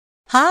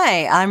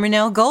Hi, I'm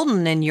Renelle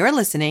Golden, and you're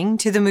listening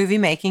to the Movie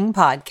Making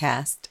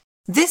Podcast.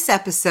 This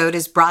episode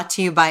is brought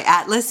to you by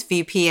Atlas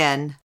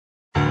VPN.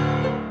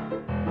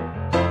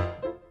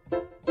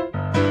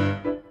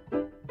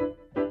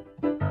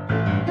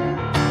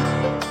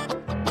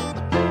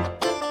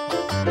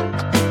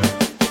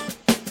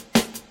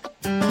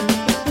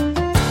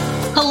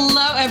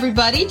 Hello,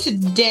 everybody.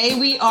 Today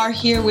we are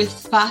here with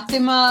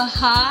Fatima.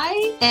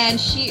 Hi, and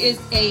she is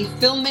a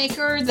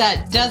filmmaker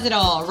that does it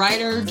all: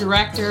 writer,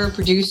 director,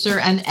 producer,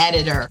 and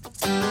editor.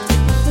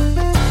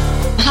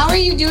 How are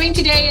you doing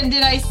today? And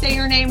did I say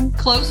your name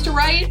close to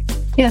right?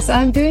 Yes,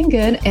 I'm doing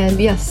good. And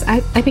yes, I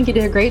think you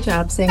did a great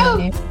job saying my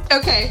name.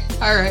 Okay.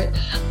 All right.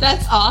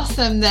 That's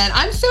awesome then.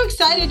 I'm so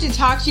excited to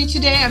talk to you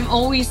today. I'm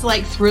always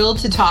thrilled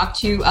to talk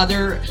to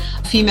other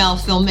female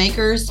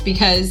filmmakers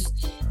because,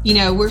 you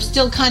know, we're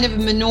still kind of a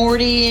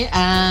minority,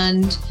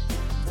 and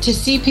to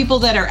see people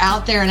that are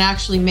out there and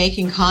actually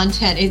making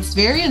content, it's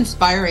very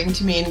inspiring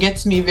to me and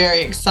gets me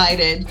very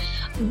excited.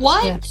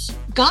 What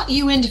got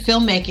you into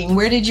filmmaking?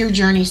 Where did your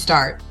journey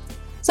start?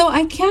 So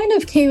I kind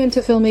of came into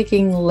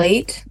filmmaking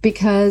late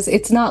because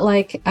it's not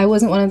like I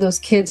wasn't one of those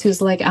kids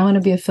who's like, I want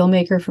to be a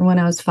filmmaker from when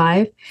I was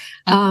 5.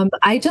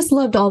 I just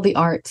loved all the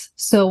art.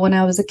 So when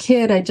I was a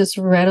kid, I just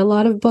read a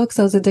lot of books.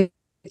 I was addicted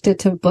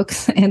to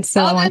books. And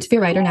so I wanted to be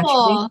a writer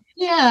naturally.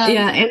 Yeah.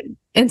 Yeah.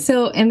 And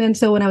so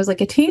when I was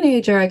like a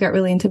teenager, I got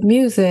really into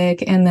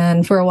music. And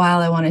then for a while,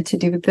 I wanted to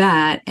do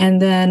that.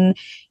 And then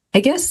I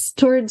guess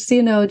towards,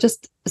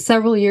 just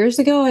several years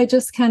ago, I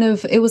just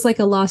it was like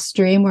a lost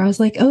dream where I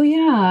was like, oh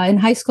yeah. In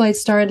high school, I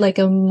started like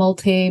a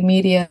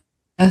multimedia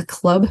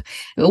club,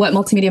 what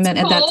multimedia meant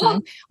at that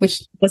time,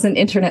 which wasn't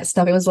internet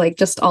stuff. It was like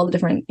just all the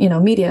different,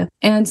 media.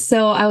 And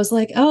so I was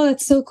like, oh,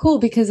 that's so cool,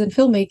 because in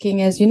filmmaking,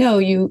 as you know,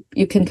 you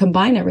can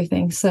combine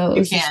everything. So it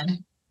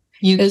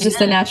was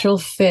just a natural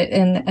fit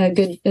and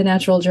a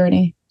natural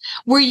journey.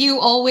 Were you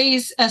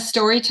always a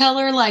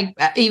storyteller?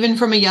 Even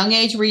from a young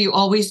age, were you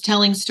always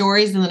telling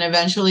stories and then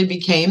eventually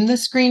became the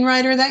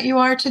screenwriter that you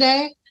are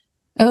today?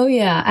 Oh,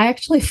 yeah. I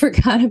actually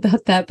forgot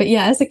about that. But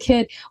yeah, as a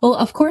kid, well,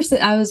 of course,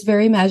 I was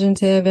very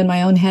imaginative in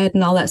my own head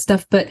and all that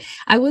stuff. But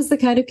I was the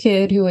kind of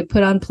kid who would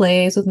put on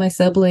plays with my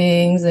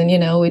siblings and,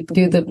 we'd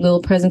do the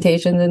little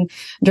presentations and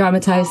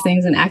dramatize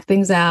things and act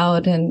things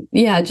out. And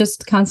yeah,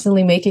 just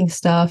constantly making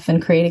stuff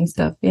and creating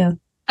stuff. Yeah.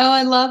 Oh,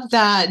 I love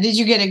that. Did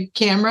you get a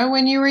camera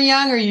when you were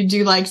young, or you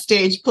do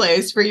stage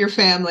plays for your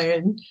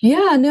family?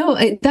 Yeah, no,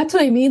 that's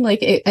what I mean.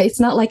 It's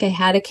not like I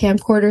had a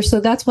camcorder. So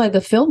that's why the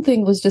film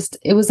thing was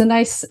it was a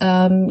nice,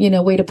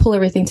 way to pull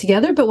everything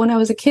together. But when I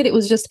was a kid, it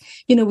was just,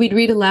 we'd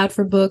read aloud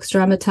for books,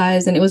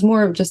 dramatize, and it was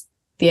more of just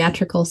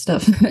theatrical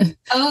stuff.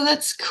 Oh,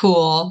 that's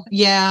cool.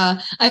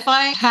 Yeah. If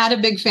I had a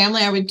big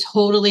family, I would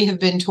totally have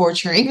been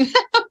torturing them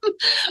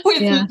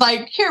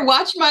with here,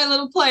 watch my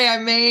little play I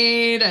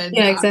made. And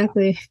yeah,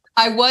 exactly.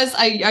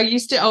 I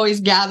used to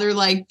always gather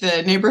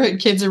the neighborhood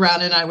kids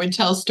around, and I would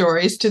tell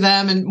stories to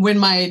them. And when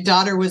my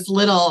daughter was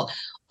little,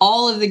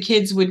 all of the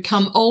kids would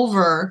come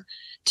over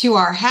to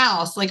our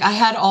house. I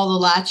had all the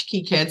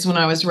latchkey kids when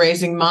I was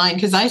raising mine,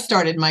 because I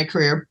started my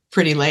career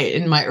pretty late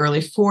in my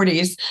early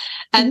 40s.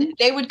 And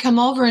they would come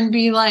over and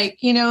be like,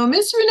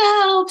 Miss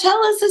Renelle,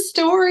 tell us a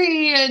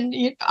story.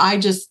 And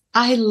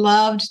I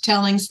loved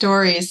telling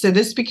stories. So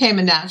this became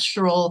a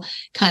natural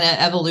kind of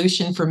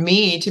evolution for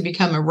me to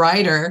become a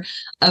writer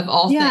of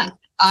all things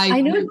I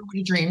never would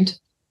have dreamed.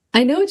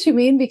 I know what you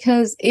mean,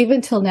 because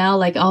even till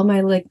now, all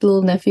my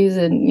little nephews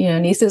and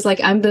nieces,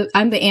 I'm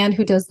the aunt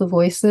who does the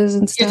voices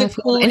and stuff.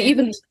 And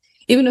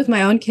even with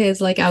my own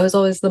kids, I was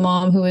always the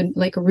mom who would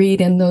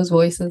read in those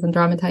voices and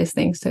dramatize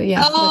things. So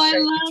yeah. Oh, I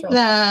love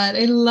that.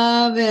 I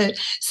love it.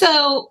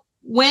 So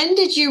when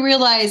did you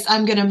realize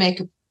I'm going to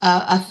make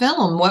a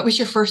film? What was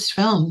your first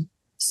film?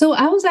 So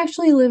I was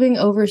actually living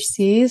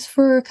overseas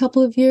for a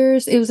couple of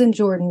years. It was in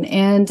Jordan,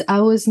 and I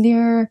was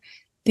near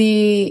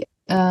the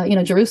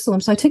Jerusalem.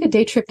 So I took a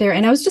day trip there,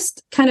 and I was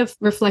just kind of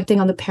reflecting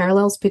on the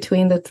parallels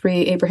between the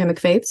 3 Abrahamic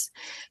faiths.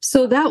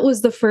 So that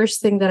was the first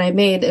thing that I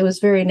made. It was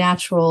very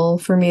natural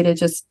for me to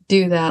just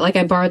do that.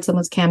 I borrowed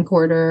someone's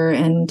camcorder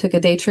and took a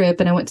day trip,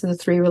 and I went to the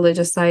 3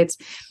 religious sites.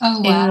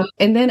 Oh, wow.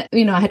 And then,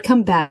 I had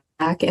come back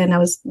and I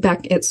was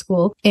back at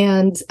school.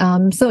 And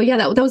so, yeah,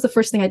 that was the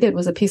first thing I did,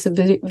 was a piece of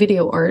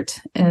video art.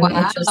 And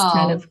it just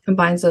kind of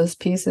combines those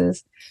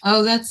pieces.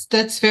 Oh,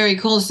 that's very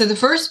cool. So the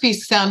first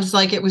piece sounds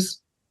like it was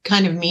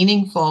kind of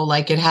meaningful,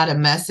 it had a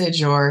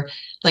message or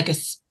a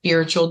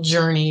spiritual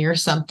journey or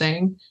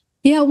something.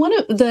 Yeah, one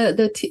of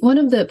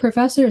the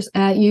professors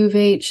at U of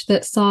H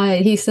that saw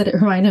it, he said it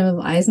reminded him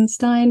of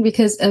Eisenstein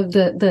because of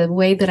the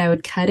way that I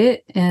would cut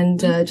it and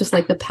just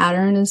the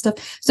pattern and stuff.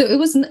 So it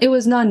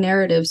was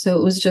non-narrative, so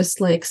it was just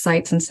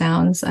sights and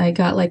sounds. I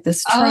got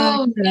this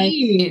track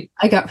that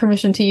I got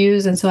permission to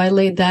use, and so I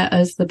laid that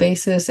as the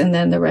basis, and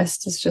then the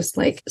rest is just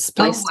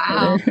spliced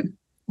together.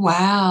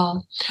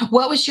 Wow.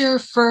 What was your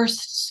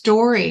first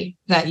story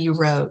that you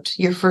wrote?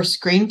 Your first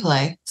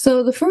screenplay?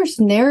 So the first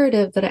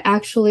narrative that I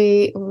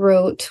actually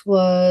wrote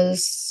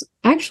was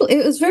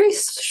it was very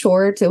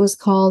short. It was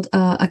called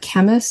A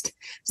Chemist.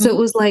 So it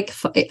was like,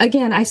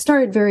 again, I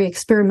started very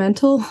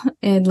experimental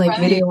and like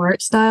video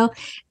art style.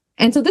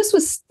 And so this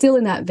was still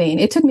in that vein.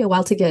 It took me a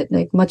while to get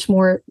like much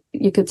more,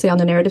 you could say, on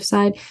the narrative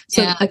side.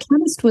 So A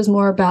Chemist was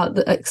more about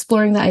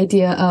exploring the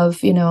idea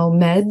of, you know,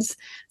 meds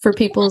for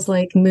people's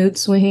like mood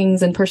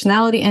swings and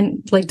personality,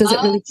 and like, does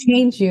it really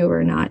change you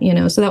or not? You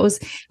know, so that was,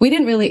 we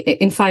didn't really,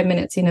 in 5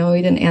 minutes, you know,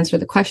 we didn't answer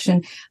the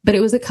question, but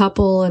it was a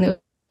couple and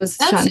it was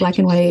shot in black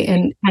and white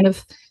and kind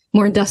of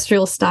more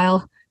industrial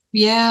style.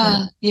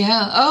 Yeah.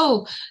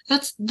 Oh,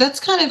 that's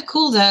kind of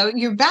cool though.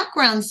 Your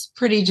background's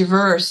pretty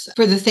diverse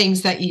for the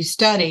things that you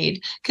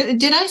studied.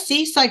 Did I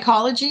see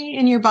psychology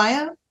in your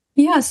bio?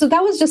 Yeah, so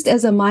that was just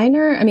as a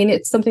minor. I mean,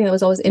 it's something that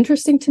was always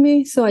interesting to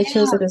me, so I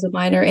chose it as a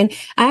minor. And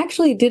I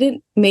actually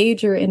didn't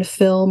major in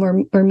film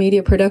or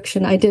media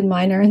production. I did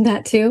minor in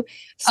that too.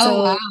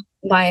 So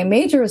my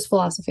major was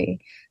philosophy.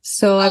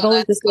 So I've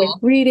always just liked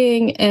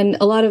reading, and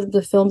a lot of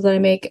the films that I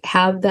make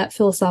have that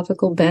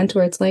philosophical bent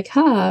where it's like,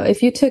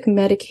 if you took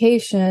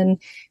medication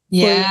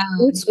for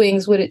mood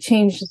swings, would it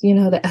change, you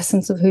know, the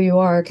essence of who you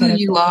are? Who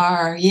you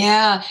are.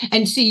 Yeah.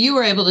 And so you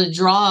were able to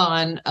draw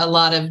on a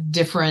lot of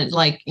different,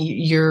 like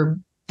your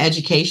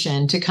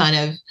education to kind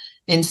of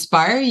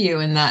inspire you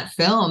in that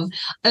film.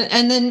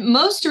 And then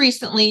most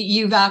recently,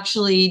 you've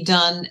actually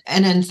done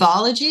an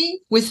anthology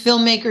with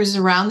filmmakers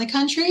around the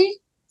country.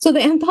 So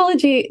the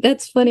anthology,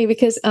 that's funny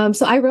because,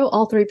 so I wrote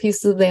all 3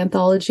 pieces of the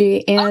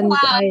anthology and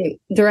I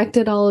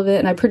directed all of it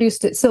and I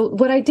produced it. So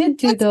what I did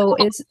do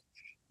is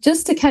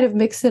just to kind of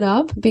mix it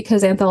up,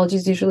 because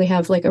anthologies usually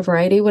have like a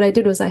variety. What I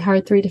did was I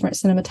hired 3 different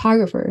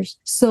cinematographers.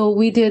 So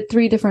we did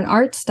 3 different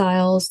art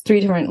styles, 3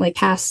 different like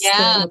casts.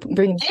 Yeah,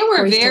 they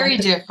were very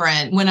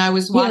different. When I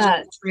was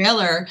watching the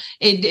trailer,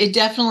 it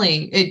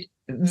definitely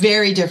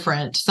very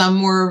different.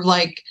 Some were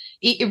like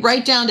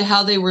right down to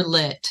how they were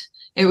lit.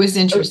 It was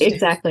interesting.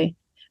 Exactly.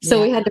 So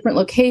we had different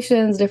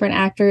locations, different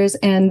actors,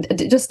 and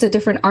just a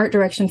different art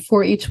direction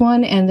for each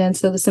one. And then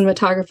so the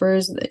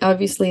cinematographers,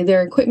 obviously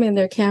their equipment,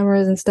 their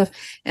cameras and stuff,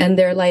 and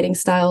their lighting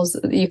styles,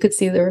 you could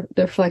see the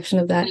reflection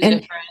of that.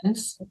 And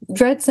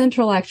Dread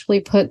Central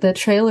actually put the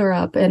trailer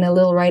up and a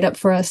little write-up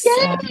for us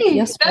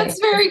yesterday. That's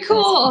very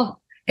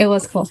cool. It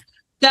was cool.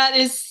 That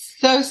is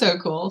so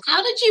cool.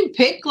 How did you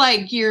pick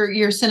like your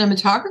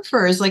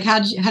cinematographers? Like how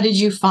did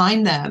you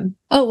find them?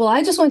 Oh, well,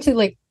 I just went to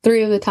like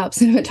 3 of the top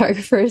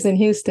cinematographers in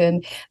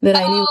Houston that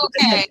I knew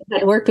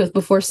had worked with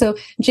before. So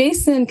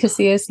Jason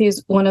Casillas,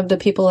 he's one of the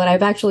people that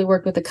I've actually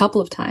worked with a couple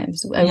of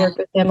times. I worked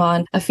with him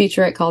on a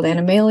featurette called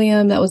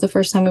Animalium. That was the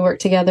first time we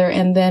worked together.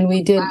 And then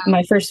we did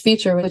my first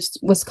feature, which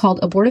was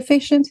called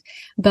Abortifacient,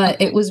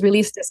 but it was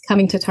released as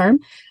Coming to Term.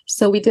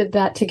 So we did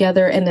that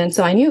together. And then,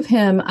 so I knew of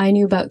him. I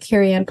knew about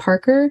Carrie Ann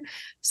Parker.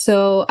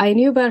 So I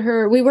knew about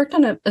her. We worked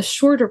on a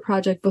shorter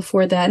project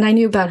before that, and I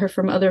knew about her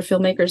from other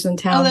filmmakers in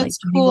town. Oh, that's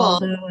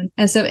cool.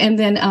 And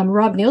then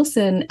Rob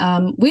Nielsen,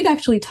 we'd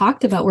actually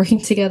talked about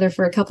working together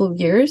for a couple of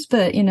years,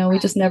 but, you know, we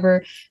just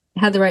never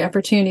had the right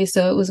opportunity.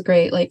 So it was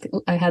great. Like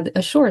I had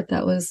a short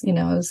that was, you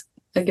know, it was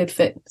a good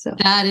fit. So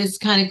that is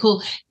kind of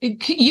cool.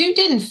 You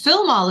didn't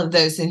film all of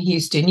those in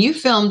Houston. You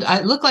filmed,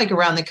 it looked like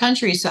around the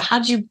country. So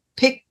how'd you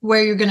pick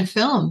where you're going to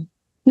film?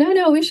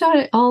 No, we shot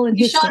it all in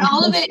Houston. You shot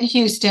all of it in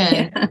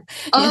Houston.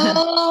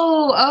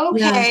 Oh,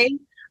 okay. Yeah.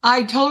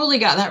 I totally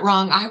got that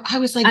wrong. I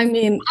was like, I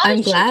mean,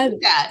 I'm glad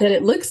that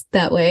it looks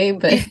that way,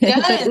 but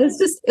it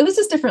was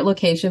just different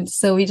locations.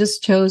 So we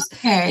just chose,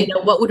 you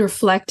know, what would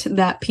reflect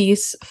that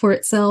piece for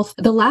itself.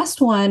 The last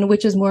one,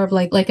 which is more of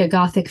like a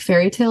Gothic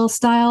fairy tale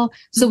style.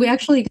 So we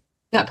actually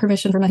got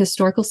permission from a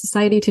historical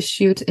society to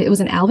shoot. It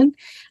was in Alvin.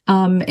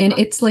 And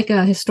it's like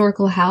a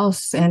historical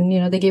house, and, you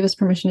know, they gave us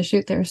permission to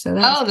shoot there. So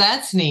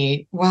that's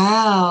neat.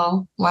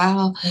 Wow.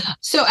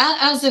 So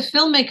as a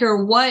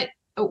filmmaker,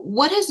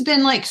 what has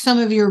been like some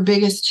of your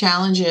biggest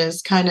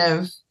challenges kind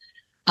of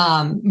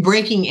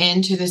breaking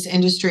into this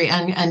industry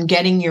and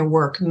getting your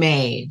work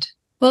made?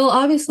 Well,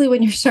 obviously,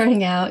 when you're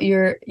starting out,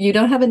 you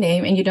don't have a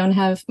name, and you don't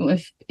have,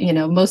 you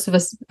know, most of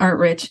us aren't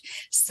rich.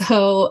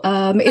 So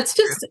it's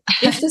just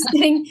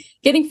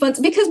getting funds,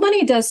 because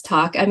money does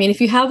talk. I mean,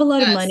 if you have a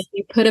lot of money,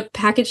 you put a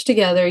package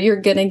together, you're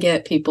going to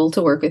get people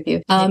to work with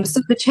you.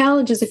 So the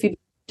challenge is, if you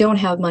don't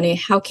have money,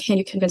 how can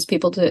you convince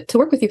people to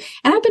work with you?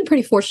 And I've been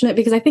pretty fortunate,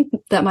 because I think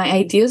that my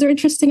ideas are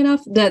interesting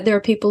enough that there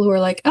are people who are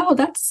like, oh,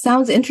 that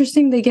sounds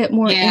interesting. They get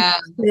more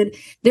interested.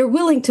 They're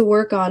willing to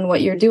work on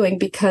what you're doing,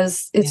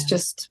 because it's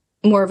just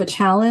more of a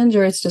challenge,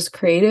 or it's just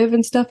creative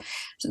and stuff,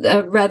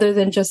 rather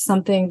than just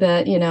something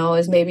that, you know,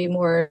 is maybe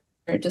more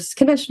just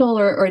conventional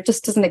or it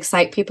just doesn't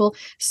excite people.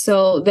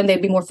 So then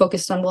they'd be more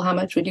focused on, well, how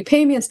much would you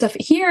pay me and stuff.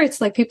 Here,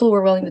 it's like people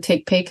were willing to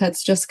take pay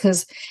cuts just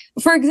because,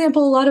 for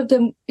example, a lot of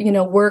them,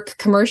 work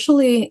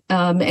commercially.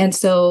 And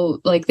so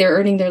like they're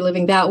earning their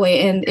living that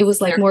way. And it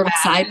was like more of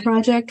a side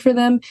project for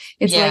them.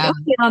 It's like,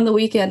 okay, on the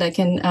weekend, I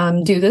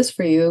can do this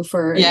for you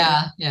for.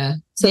 Yeah.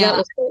 So that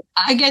was great.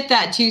 I get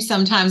that too.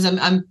 Sometimes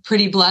I'm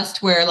pretty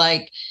blessed where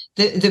like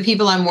the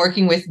people I'm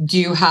working with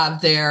do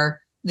have their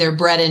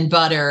bread and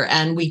butter,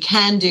 and we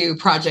can do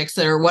projects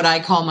that are what I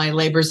call my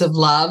labors of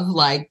love,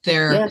 like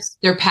their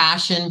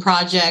passion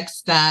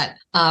projects that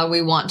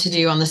we want to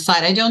do on the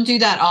side. I don't do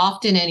that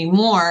often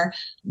anymore,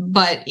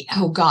 but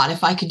oh God,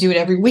 if I could do it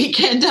every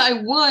weekend,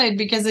 I would,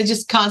 because I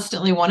just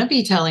constantly want to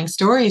be telling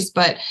stories.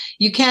 But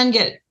you can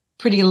get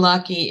pretty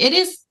lucky. It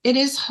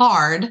is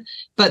hard,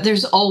 but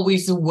there's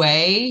always a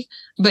way.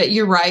 But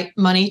you're right,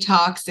 money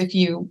talks if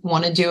you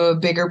want to do a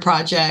bigger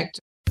project.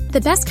 The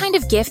best kind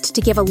of gift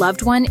to give a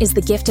loved one is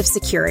the gift of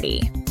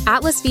security.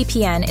 Atlas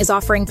VPN is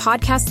offering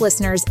podcast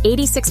listeners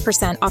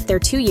 86% off their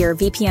 2-year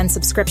VPN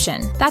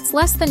subscription. That's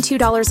less than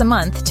 $2 a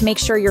month to make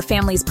sure your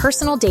family's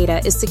personal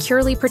data is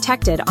securely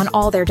protected on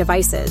all their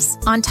devices.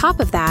 On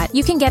top of that,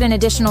 you can get an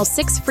additional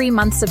 6 free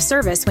months of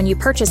service when you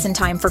purchase in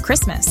time for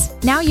Christmas.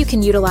 Now you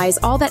can utilize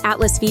all that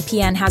Atlas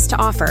VPN has to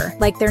offer,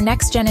 like their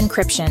next-gen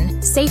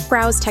encryption, safe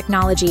browse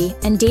technology,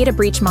 and data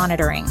breach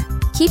monitoring.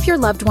 Keep your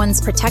loved ones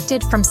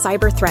protected from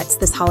cyber threats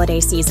this holiday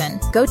season.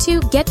 Go to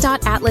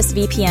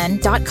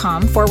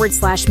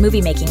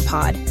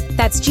get.atlasvpn.com/moviemakingpod.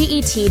 That's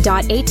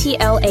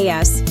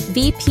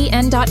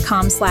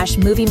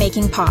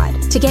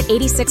get.atlasvpn.com/moviemakingpod to get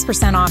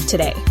 86% off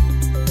today.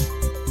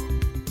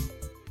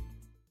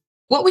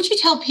 What would you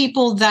tell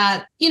people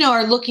that,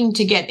 are looking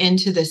to get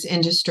into this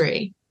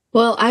industry?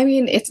 Well, I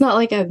mean, it's not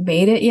like I've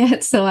made it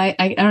yet, so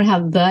I don't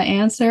have the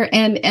answer.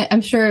 And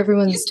I'm sure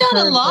everyone's... You've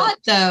done a lot,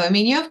 though. I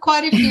mean, you have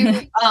quite a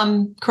few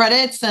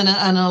credits and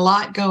a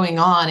lot going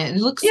on. It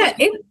looks like...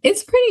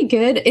 it's pretty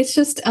good. It's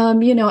just,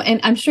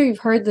 and I'm sure you've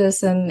heard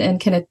this and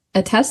can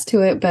attest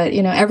to it, but,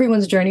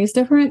 everyone's journey is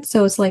different.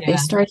 So it's like they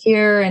start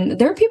here, and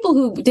there are people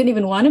who didn't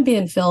even want to be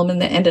in film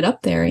and they ended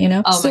up there,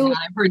 Oh, so, my God,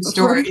 I've heard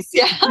stories.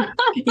 Yeah.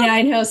 Yeah,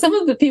 I know. Some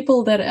of the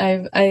people that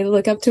I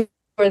look up to,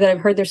 or that I've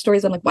heard their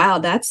stories, I'm like, wow,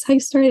 that's how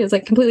you started. It's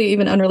like completely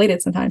even unrelated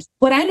sometimes.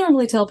 What I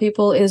normally tell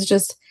people is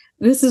just,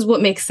 this is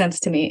what makes sense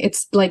to me.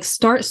 It's like,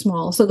 start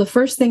small. So the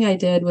first thing I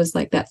did was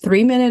like that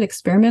 3-minute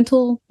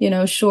experimental,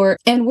 short,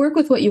 and work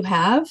with what you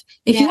have.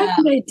 If you have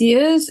good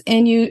ideas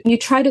and you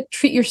try to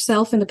treat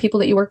yourself and the people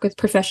that you work with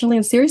professionally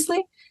and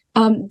seriously,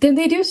 then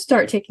they do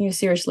start taking you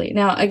seriously.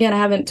 Now, again, I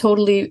haven't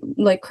totally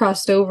like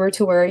crossed over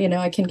to where,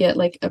 I can get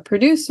like a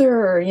producer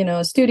or,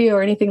 a studio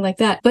or anything like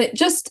that, but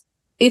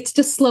it's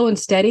just slow and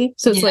steady.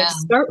 So it's like,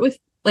 start with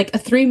like a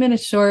 3-minute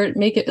short,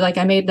 make it like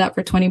I made that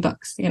for $20,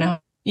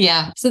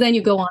 Yeah. So then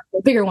you go on to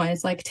a bigger one.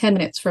 It's like 10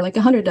 minutes for like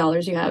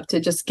 $100 you have to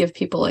just give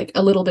people like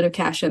a little bit of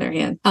cash in their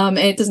hand. And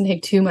it doesn't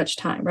take too much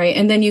time. Right.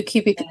 And then you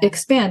keep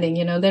expanding,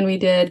 then we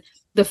did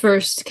the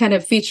first kind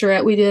of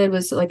featurette we did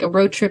was like a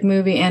road trip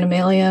movie,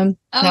 Animalium.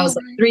 That was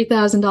like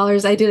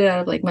 $3,000. I did it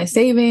out of like my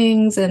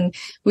savings, and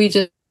we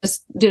just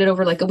did it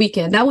over like a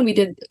weekend. That one we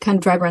did kind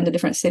of drive around the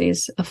different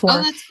cities for.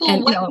 Oh, that's cool.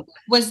 And,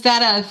 was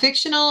that a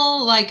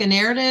fictional, like a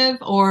narrative,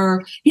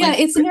 or? Yeah,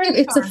 it's a narrative.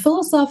 It's a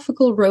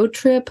philosophical road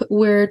trip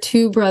where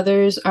 2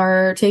 brothers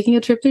are taking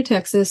a trip through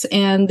Texas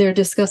and they're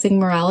discussing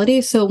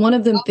morality. So one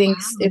of them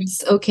thinks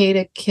it's okay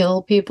to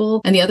kill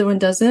people and the other one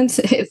doesn't.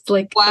 It's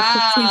like,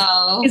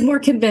 he's more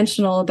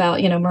conventional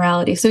about,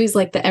 morality. So he's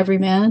like the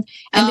everyman,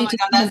 and they just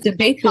kind of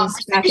debate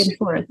this back and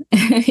forth.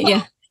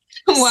 Yeah.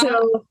 Wow.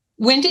 So,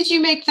 when did you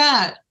make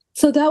that?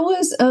 So that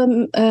was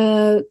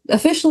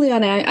officially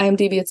on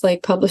IMDb. It's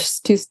like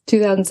published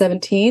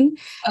 2017,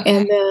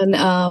 and then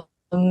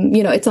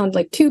it's on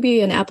like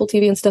Tubi and Apple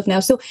TV and stuff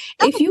now. So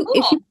if you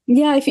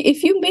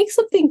make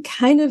something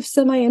kind of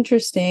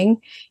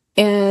semi-interesting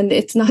and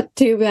it's not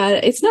too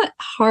bad, it's not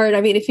hard. I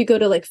mean, if you go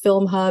to like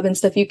Film Hub and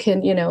stuff, you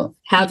can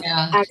have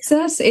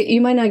access. You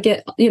might not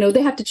get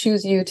they have to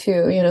choose you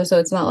too. So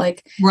it's not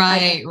like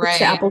right.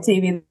 Apple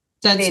TV.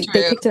 That's true.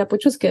 They picked it up,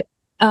 which was good.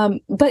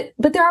 But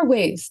there are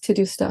ways to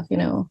do stuff,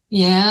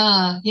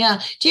 Yeah.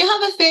 Do you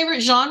have a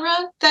favorite genre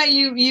that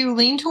you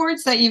lean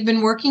towards that you've been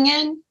working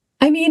in?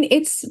 I mean,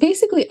 it's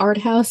basically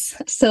Arthouse.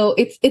 So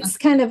it's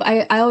kind of,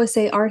 I always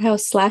say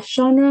Arthouse /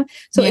 genre.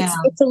 So it's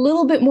a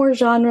little bit more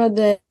genre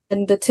than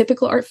the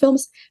typical art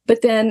films.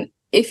 But then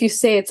if you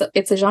say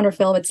it's a genre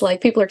film, it's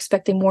like people are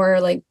expecting more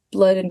like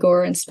blood and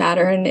gore and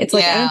spatter. And it's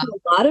like, I don't do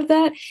a lot of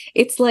that.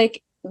 It's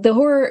like, the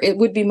horror, it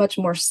would be much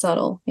more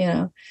subtle,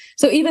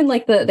 So even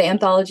like the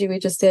anthology we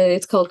just did,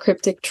 it's called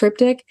Cryptic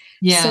Triptych.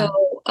 Yeah. So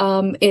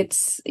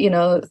it's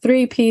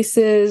 3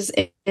 pieces,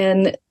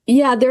 and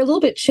they're a little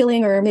bit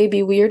chilling or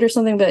maybe weird or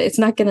something, but it's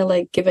not gonna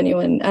like give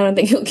anyone. I don't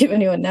think it'll give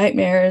anyone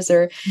nightmares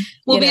or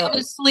be able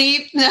to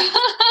sleep.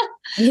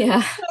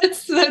 Yeah.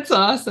 That's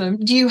awesome.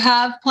 Do you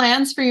have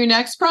plans for your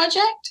next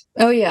project?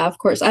 Oh yeah, of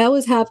course. I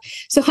always have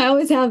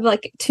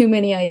like too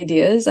many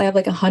ideas. I have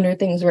like 100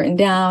 things written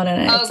down,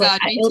 and Oh it's like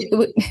God, me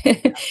too.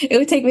 it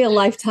would take me a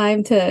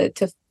lifetime to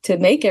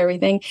make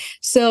everything.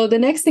 So the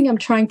next thing I'm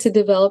trying to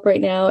develop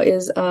right now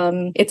is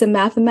it's a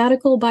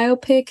mathematical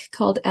biopic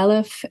called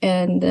Aleph,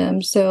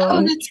 and so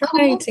I'm that's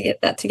trying cool. to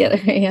get that together.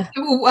 Yeah.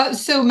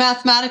 So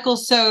mathematical.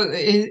 So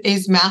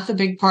is math a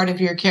big part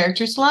of your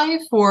character's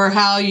life, or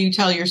how you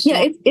tell your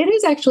Yeah, story? it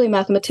is actually a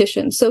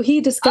mathematician. So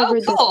he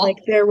discovered this, Cool. like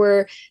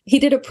he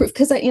did a proof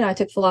because I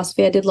took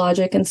philosophy, I did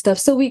logic and stuff.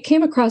 So we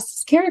came across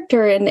this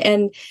character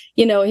and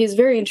he's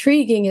very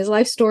intriguing. His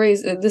life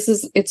stories,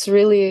 it's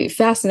really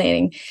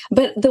fascinating.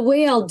 But the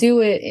way I'll do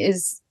it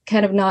is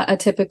kind of not a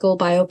typical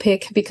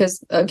biopic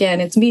because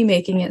again, it's me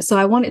making it. So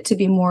I want it to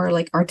be more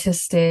like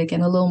artistic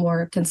and a little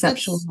more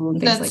conceptual and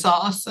things That's like that.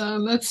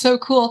 awesome. That's so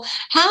cool.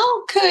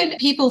 How could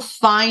people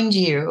find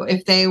you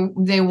if they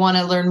want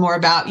to learn more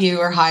about you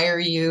or hire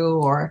you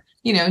or,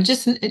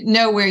 just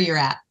know where you're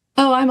at?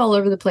 Oh, I'm all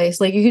over the place.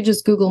 Like you could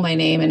just Google my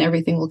name and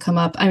everything will come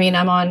up. I mean,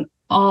 I'm on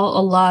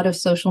a lot of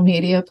social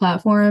media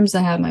platforms.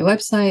 I have my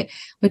website,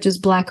 which is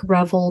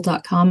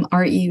blackrevel.com,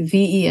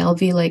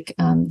 REVELV, like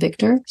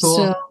Victor. Cool.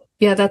 So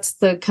yeah, that's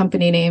the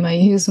company name I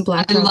use,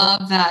 Black I Revel.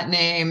 love that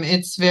name.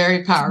 It's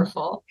very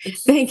powerful.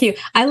 Thank you.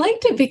 I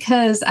liked it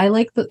because I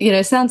like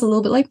it sounds a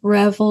little bit like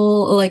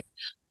Revel, like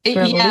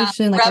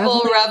revolution, like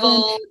Rebel,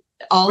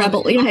 all Rebel.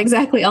 of it. Yeah,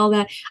 exactly. All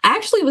that. I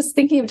actually was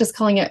thinking of just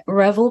calling it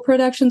Revel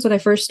Productions when I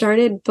first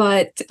started,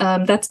 but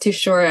that's too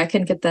short. I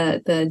couldn't get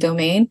the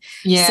domain.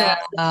 Yeah.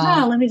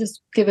 So let me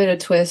just give it a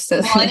twist.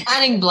 Well, and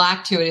adding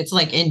black to it, it's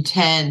like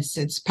intense.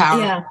 It's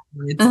powerful.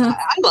 Yeah.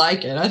 I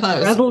like it. I thought it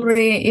was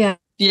Revelry. Yeah.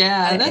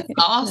 Yeah, that's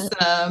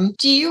awesome.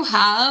 Do you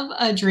have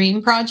a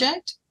dream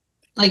project?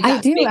 Like I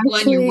that do big actually.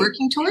 one you're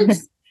working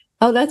towards?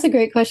 Oh, that's a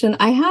great question.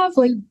 I have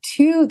like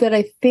two that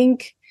I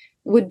think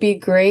would be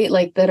great,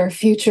 like that are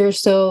future.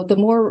 So the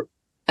more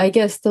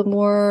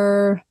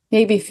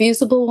maybe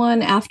feasible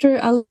one after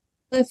Aleph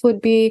would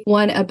be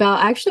one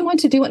about, I actually want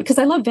to do one because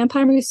I love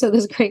vampire movies. So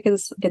this is great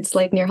because it's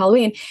like near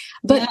Halloween,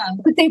 but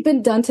they've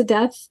been done to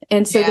death.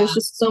 And so there's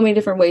just so many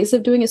different ways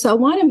of doing it. So I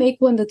want to make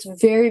one that's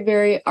very,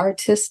 very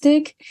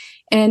artistic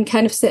and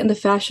kind of sit in the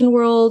fashion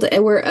world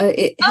and where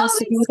it has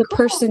to do with a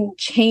person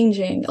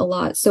changing a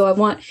lot. So I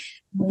want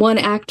one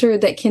actor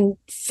that can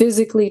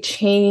physically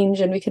change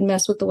and we can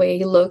mess with the way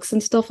he looks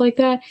and stuff like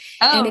that.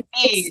 And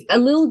it's a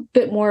little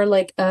bit more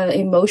like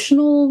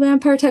emotional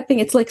vampire type thing.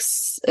 It's like,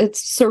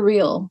 it's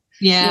surreal.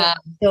 Yeah.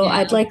 So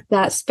I'd like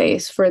that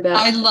space for that.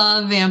 I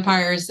love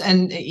vampires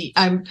and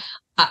I'm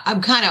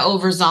kind of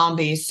over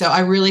zombies. So I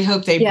really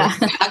hope they bring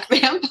back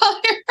vampires.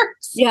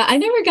 Yeah. I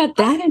never got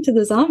that into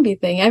the zombie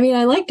thing. I mean,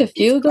 I liked a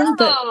few of them,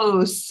 but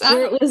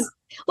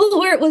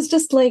where it was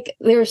just like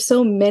there were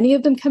so many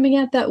of them coming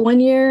out that one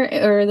year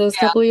or those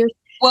couple of years.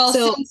 Well,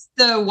 since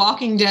The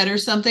Walking Dead or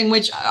something,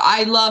 which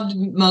I loved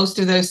most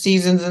of those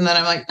seasons, and then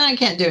I'm like, I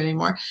can't do it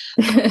anymore.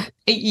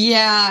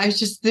 It's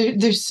just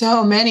there's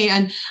so many,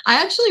 and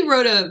I actually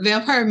wrote a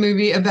vampire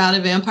movie about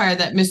a vampire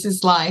that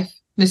misses life,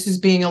 misses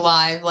being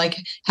alive, like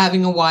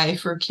having a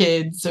wife or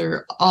kids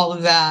or all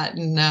of that,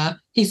 and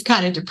he's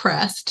kind of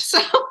depressed. So.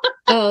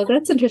 Oh,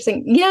 that's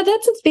interesting. Yeah,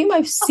 that's a theme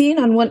I've seen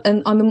on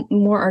the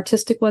more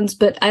artistic ones,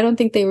 but I don't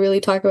think they really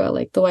talk about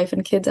like the wife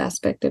and kids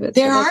aspect of it.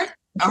 There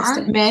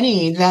aren't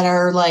many that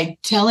are like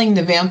telling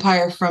the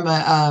vampire from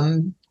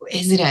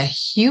is it a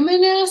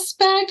human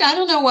aspect? I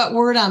don't know what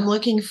word I'm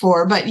looking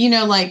for, but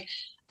like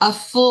a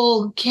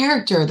full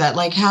character that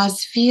like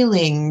has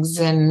feelings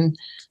and.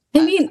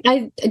 I mean,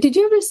 did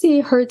you ever see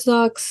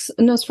Herzog's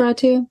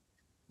Nosferatu?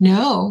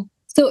 No.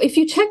 So if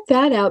you check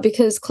that out,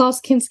 because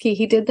Klaus Kinski,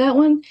 he did that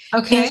one.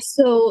 Okay. And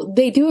so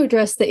they do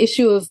address the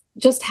issue of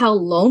just how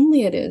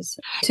lonely it is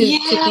to be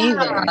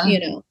there,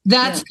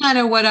 That's kind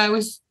of what I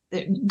was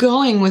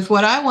going with,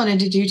 what I wanted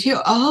to do too.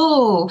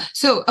 Oh,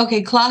 so,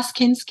 okay. Klaus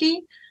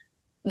Kinski.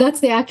 That's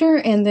the actor.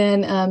 And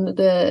then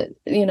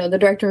the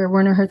director,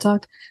 Werner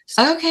Herzog.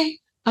 Okay.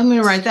 I'm going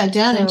to write that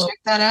down and check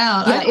that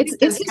out. Yeah, it's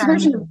his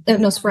version of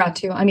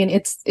Nosferatu. I mean,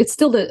 it's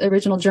still the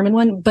original German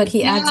one, but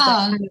he adds that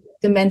kind of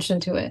dimension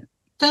to it.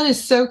 That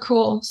is so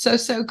cool.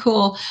 So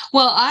cool.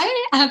 Well,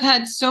 I have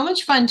had so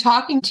much fun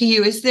talking to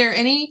you. Is there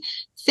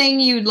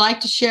anything you'd like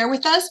to share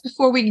with us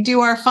before we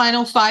do our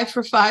final 5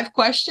 for 5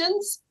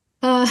 questions?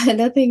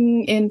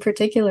 Nothing in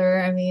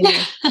particular. I mean,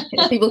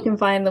 people can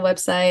find the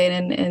website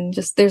and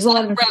just, there's a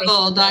lot of information.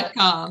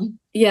 Rebel.com.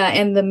 Yeah.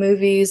 And the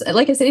movies,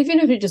 like I said, even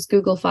if you just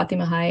Google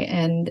Fatima High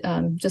and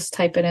just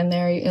type it in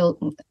there,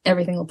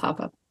 everything will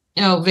pop up.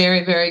 Oh,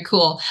 very, very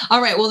cool.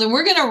 All right. Well, then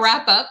we're going to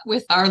wrap up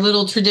with our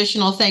little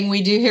traditional thing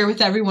we do here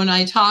with everyone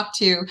I talk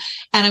to.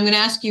 And I'm going to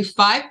ask you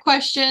 5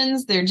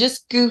 questions. They're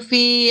just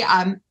goofy.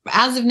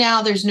 As of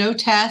now, there's no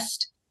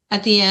test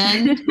at the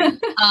end.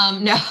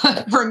 No,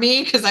 for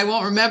me, because I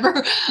won't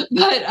remember.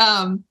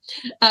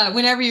 But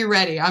whenever you're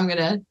ready, I'm going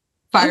to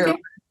fire over.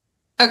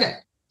 Okay.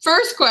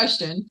 First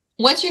question.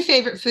 What's your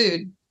favorite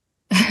food?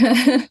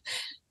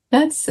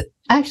 That's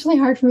actually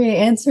hard for me to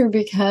answer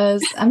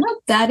because I'm not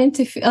that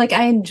into food. Like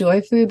I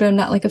enjoy food, but I'm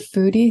not like a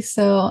foodie.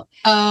 So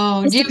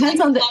it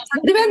depends on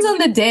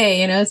the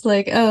day, you know. It's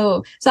like,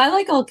 oh, so I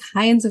like all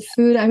kinds of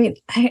food. I mean,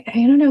 I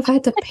don't know if I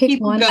had to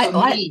pick one.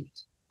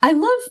 I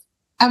love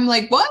I'm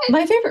like, what?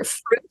 My favorite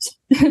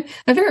fruit.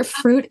 My favorite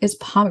fruit is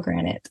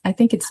pomegranate. I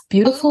think it's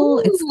beautiful. Ooh,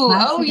 it's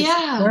classic, yeah.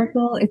 It's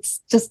historical. It's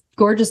just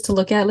gorgeous to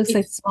look at. It looks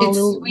like small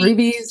little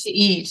rubies to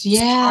eat.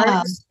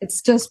 Yeah,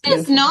 it's just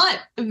beautiful. It's not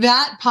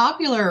that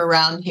popular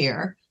around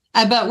here,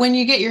 but when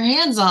you get your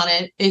hands on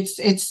it,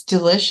 it's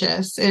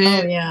delicious.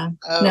 Yeah.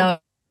 No.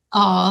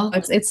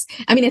 It's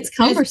I mean, it's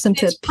cumbersome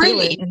to peel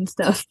it and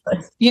stuff.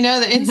 But. You know,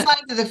 the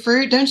inside of the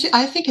fruit, don't you?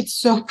 I think it's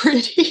so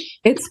pretty.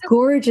 It's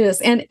gorgeous.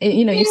 And,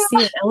 you know, you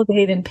see it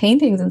elevated in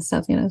paintings and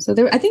stuff, you know. So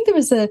I think there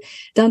was a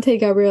Dante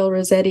Gabriel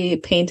Rossetti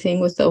painting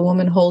with a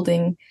woman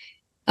holding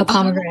a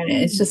pomegranate.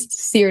 It's just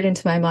seared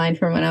into my mind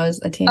from when I was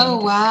a teenager.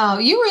 Oh, wow.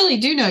 You really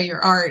do know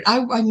your art.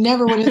 I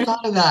never would have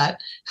thought of that.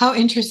 How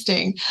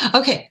interesting.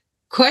 Okay.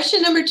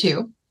 Question number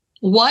 2.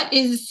 What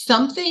is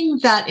something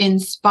that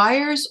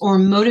inspires or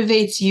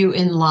motivates you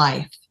in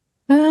life?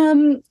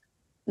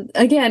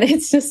 Again,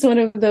 it's just one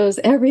of those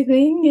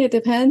everything. It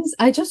depends.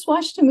 I just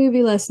watched a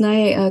movie last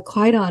night,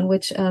 Qui-Gon,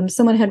 which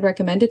someone had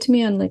recommended to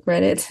me on like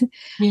Reddit,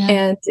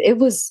 and it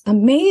was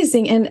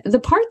amazing. And the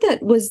part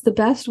that was the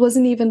best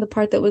wasn't even the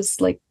part that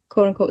was like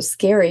quote unquote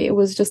scary. It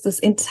was just this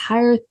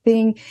entire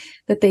thing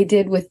that they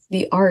did with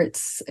the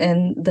arts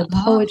and the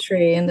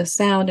poetry and the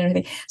sound and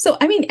everything. So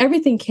I mean,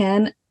 everything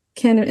can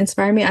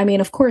inspire me. I mean,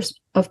 of course,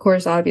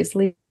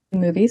 obviously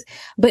movies,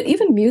 but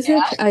even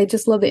music. I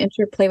just love the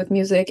interplay with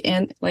music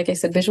and, like I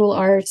said, visual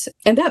arts.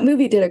 And that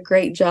movie did a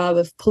great job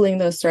of pulling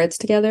those threads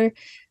together.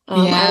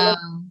 I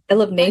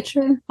love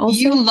nature also.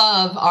 You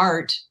love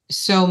art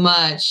so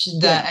much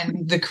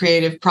and the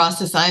creative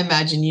process. I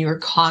imagine you are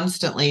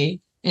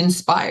constantly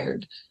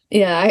inspired.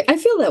 Yeah, I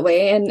feel that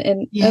way,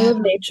 and I love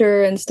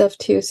nature and stuff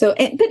too. So,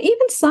 but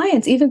even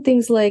science, even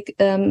things like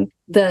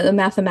the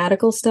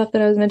mathematical stuff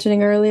that I was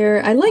mentioning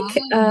earlier, I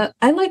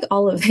like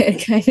all of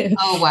it kind of.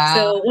 Oh wow!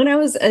 So when I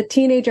was a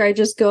teenager, I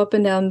just go up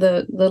and down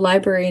the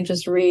library and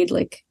just read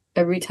like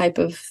every type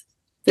of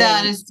thing.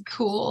 That is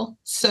cool.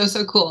 So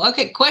cool.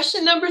 Okay,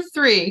 question number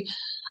 3,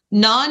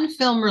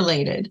 non-film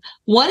related.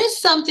 What is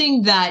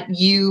something that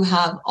you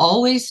have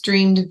always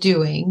dreamed of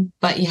doing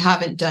but you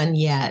haven't done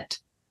yet?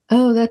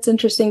 Oh, that's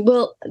interesting.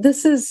 Well,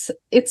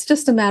 it's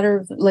just a matter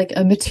of like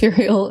a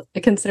material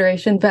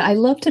consideration, but I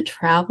love to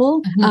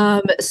travel.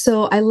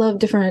 So I love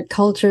different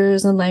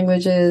cultures and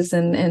languages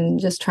and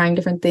just trying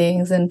different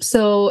things. And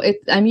so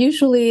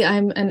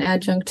I'm an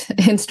adjunct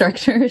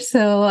instructor.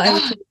 So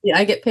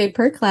I get paid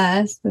per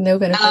class, no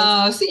benefits.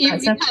 Oh, so you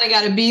kind of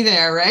got to be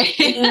there, right?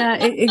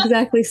 Yeah,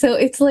 exactly. So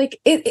it's like,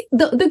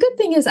 the good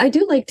thing is I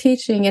do like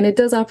teaching and it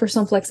does offer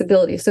some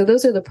flexibility. So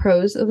those are the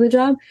pros of the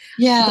job.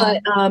 Yeah.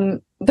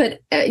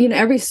 But you know,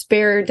 every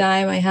spare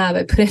dime I have,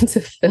 I put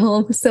into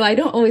film. So I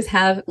don't always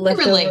have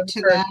leftover. Relate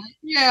to that.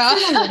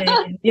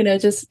 Yeah. You know,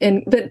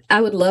 but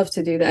I would love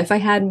to do that. If I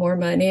had more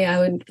money, I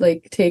would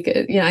like take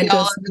it. You know,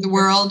 all over the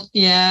world.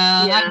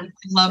 Yeah. I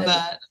love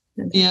that.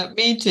 Yeah,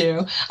 me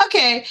too.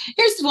 Okay,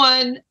 here's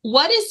one.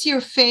 What is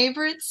your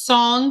favorite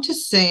song to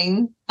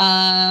sing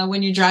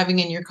when you're driving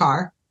in your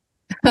car?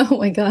 Oh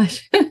my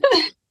gosh.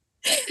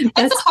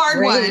 That's a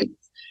hard one.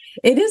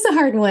 It is a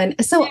hard one.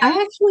 So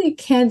I actually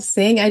can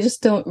sing. I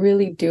just don't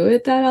really do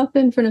it that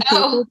often in front of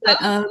people.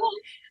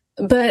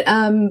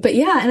 But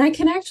yeah, and I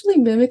can actually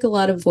mimic a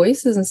lot of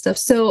voices and stuff.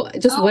 So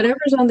just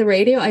whatever's on the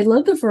radio, I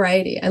love the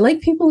variety. I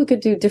like people who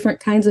could do different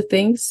kinds of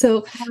things.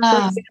 So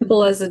for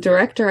example, as a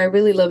director, I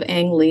really love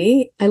Ang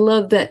Lee. I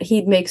love that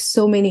he makes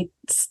so many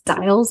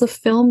styles of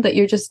film that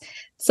you can't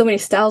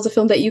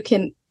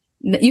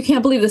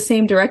believe the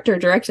same director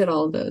directed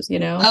all of those, you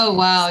know? Oh,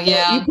 wow.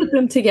 Yeah. So you put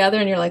them together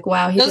and you're like,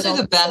 wow. Those are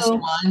the best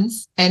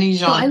ones. Any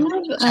genre.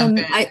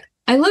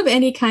 I love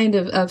any kind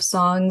of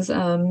songs.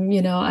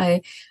 You know,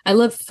 I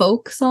love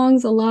folk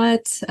songs a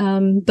lot.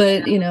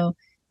 But you know,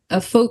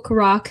 folk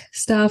rock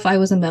stuff. I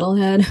was a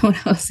metalhead when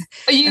I was.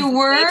 You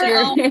were?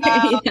 Oh,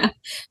 wow.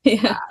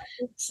 Yeah.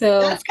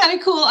 So that's kind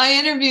of cool. I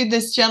interviewed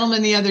this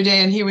gentleman the other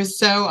day and he was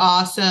so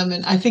awesome.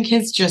 And I think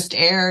his just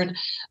aired,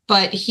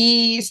 but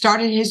he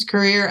started his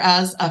career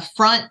as a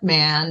front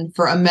man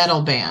for a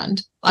metal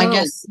band. I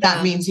guess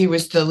that means he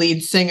was the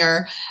lead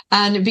singer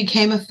and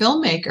became a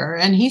filmmaker.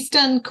 And he's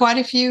done quite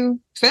a few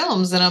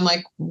films. And I'm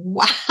like,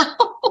 wow.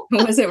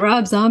 Was it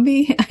Rob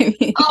Zombie? I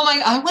mean,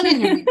 I want to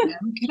interview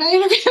him. Could I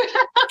interview him?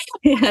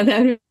 Yeah,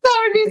 that would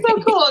be so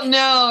cool.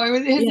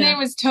 No, his name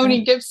was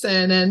Tony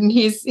Gibson, and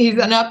he's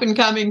an up and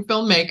coming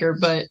filmmaker.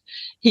 But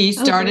he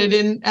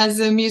started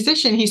as a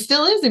musician. He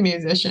still is a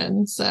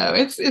musician, so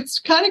it's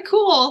kind of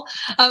cool.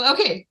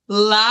 Okay,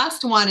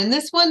 last one, and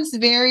this one's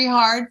very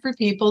hard for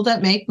people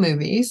that make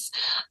movies.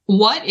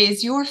 What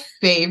is your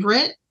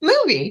favorite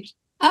movie?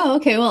 Oh,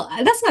 okay. Well,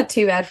 that's not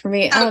too bad for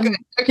me. Okay.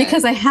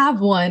 Because I have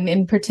one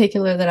in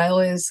particular that I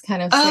always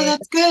kind of say. Oh,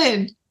 that's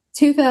good.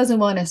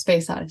 2001: A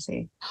Space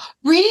Odyssey.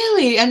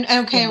 Really? And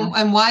okay. Yeah.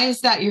 And why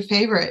is that your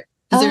favorite?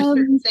 Is there a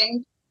certain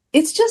thing?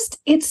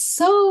 It's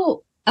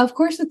so, of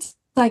course it's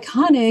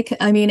iconic.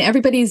 I mean,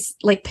 everybody's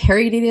like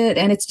parodied it,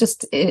 and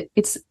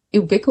it's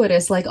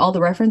ubiquitous, like all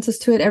the references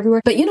to it everywhere.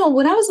 But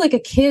when I was like a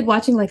kid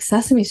watching like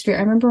Sesame Street,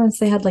 I remember once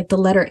they had like the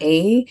letter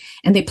A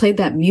and they played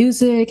that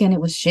music and it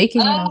was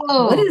shaking.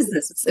 Oh. What is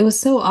this? It was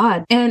so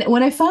odd. And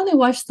when I finally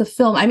watched the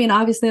film, I mean,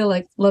 obviously I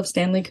like love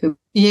Stanley Kubrick.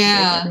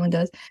 Yeah. Everyone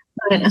does.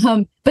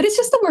 But it's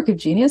just a work of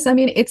genius. I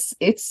mean, it's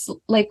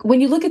like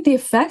when you look at the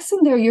effects in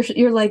there,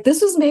 you're like,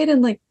 this was made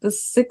in like the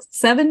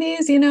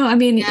 70s, I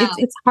mean,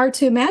 it's hard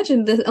to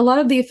imagine that a lot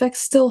of the effects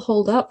still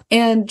hold up,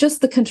 and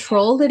just the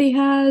control that he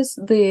has,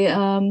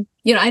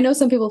 I know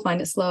some people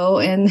find it slow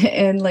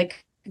and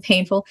like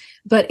painful,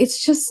 but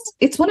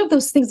it's one of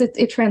those things that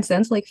it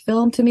transcends like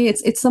film to me.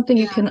 It's something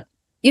you can,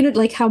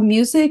 like how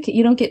music,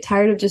 you don't get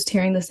tired of just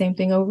hearing the same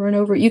thing over and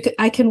over.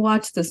 I can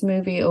watch this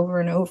movie over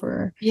and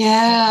over.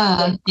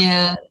 Yeah.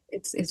 Yeah.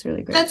 It's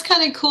really great. That's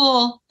kind of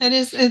cool. It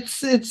is.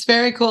 It's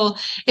very cool.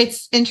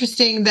 It's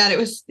interesting that it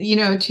was,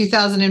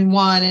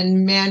 2001,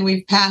 and man,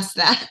 we've passed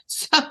that.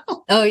 So.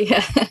 Oh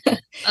yeah.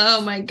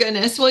 Oh my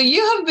goodness. Well,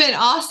 you have been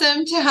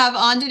awesome to have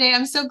on today.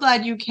 I'm so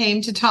glad you came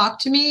to talk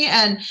to me,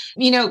 and,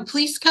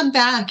 please come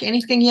back.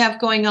 Anything you have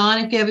going on,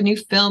 if you have a new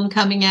film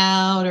coming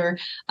out, or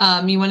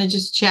you want to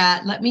just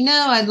chat, let me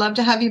know. I'd love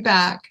to have you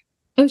back.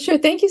 Oh, sure.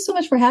 Thank you so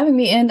much for having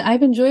me. And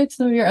I've enjoyed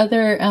some of your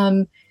other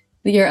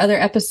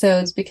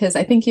episodes, because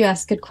I think you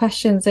ask good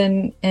questions,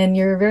 and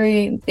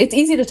it's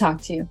easy to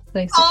talk to you.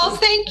 Thanks. Oh,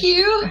 thank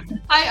you.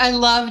 I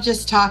love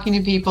just talking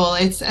to people.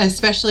 It's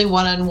especially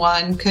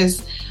one-on-one,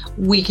 because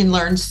we can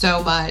learn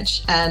so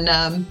much.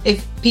 And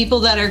if people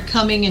that are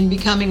coming and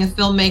becoming a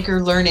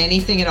filmmaker learn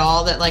anything at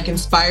all that like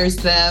inspires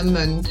them,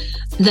 and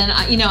then,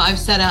 I've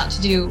set out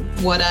to do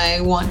what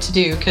I want to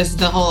do, because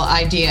the whole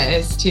idea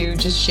is to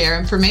just share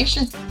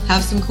information,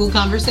 have some cool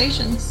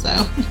conversations. So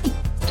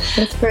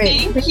that's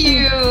great. Thank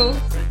you.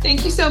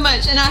 Thank you so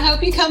much. And I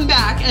hope you come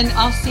back, and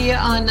I'll see you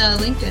on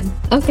LinkedIn.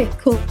 Okay,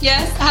 cool.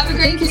 Yes. Have a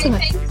great day. Thank you so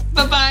much. Thanks.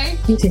 Bye-bye.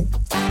 You too.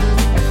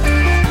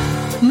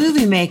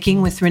 Movie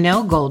Making with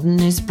Renelle Golden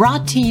is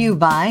brought to you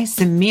by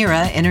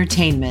Samira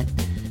Entertainment,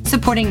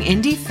 supporting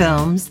indie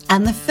films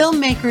and the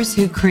filmmakers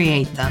who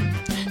create them.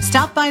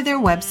 Stop by their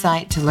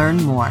website to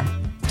learn more.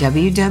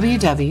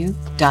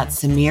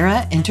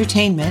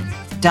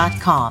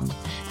 www.samiraentertainment.com.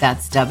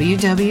 That's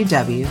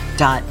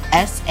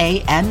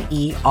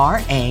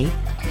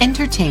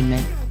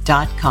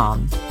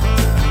www.samiraentertainment.com.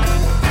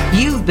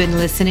 You've been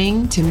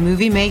listening to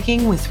Movie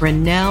Making with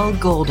Renelle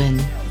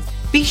Golden.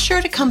 Be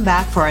sure to come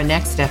back for our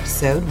next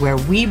episode, where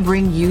we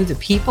bring you the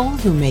people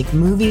who make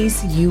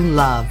movies you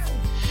love.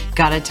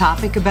 Got a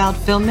topic about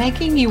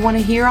filmmaking you want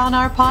to hear on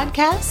our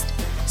podcast?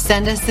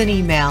 Send us an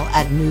email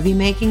at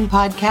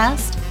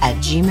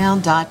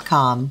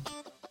moviemakingpodcast@gmail.com.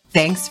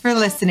 Thanks for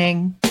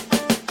listening.